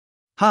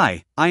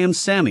Hi, I am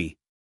Sammy.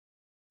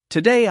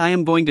 Today I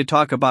am going to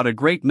talk about a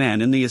great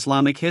man in the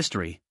Islamic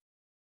history.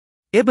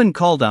 Ibn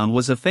Khaldoun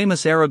was a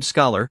famous Arab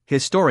scholar,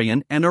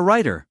 historian, and a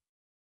writer.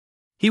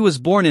 He was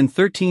born in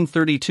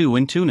 1332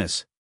 in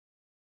Tunis.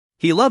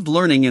 He loved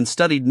learning and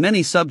studied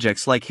many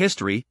subjects like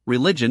history,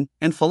 religion,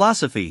 and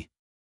philosophy.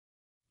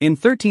 In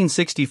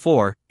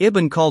 1364,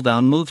 Ibn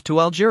Khaldoun moved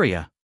to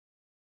Algeria,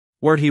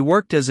 where he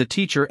worked as a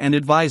teacher and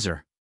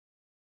advisor.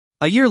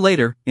 A year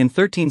later, in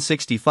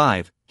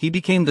 1365, he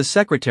became the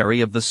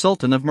secretary of the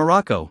Sultan of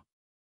Morocco.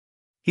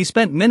 He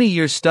spent many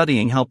years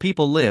studying how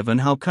people live and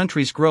how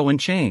countries grow and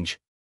change.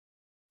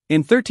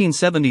 In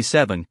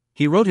 1377,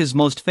 he wrote his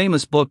most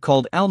famous book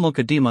called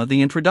Al-Muqaddimah,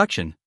 the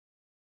Introduction.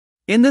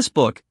 In this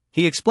book,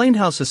 he explained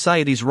how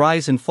societies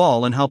rise and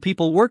fall and how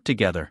people work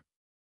together.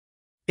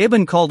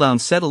 Ibn Khaldoun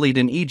settled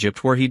in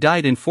Egypt, where he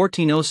died in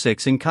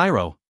 1406 in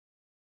Cairo.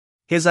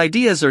 His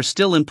ideas are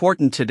still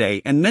important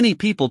today, and many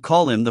people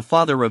call him the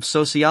father of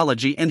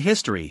sociology and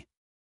history.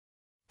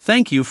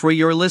 Thank you for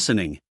your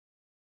listening.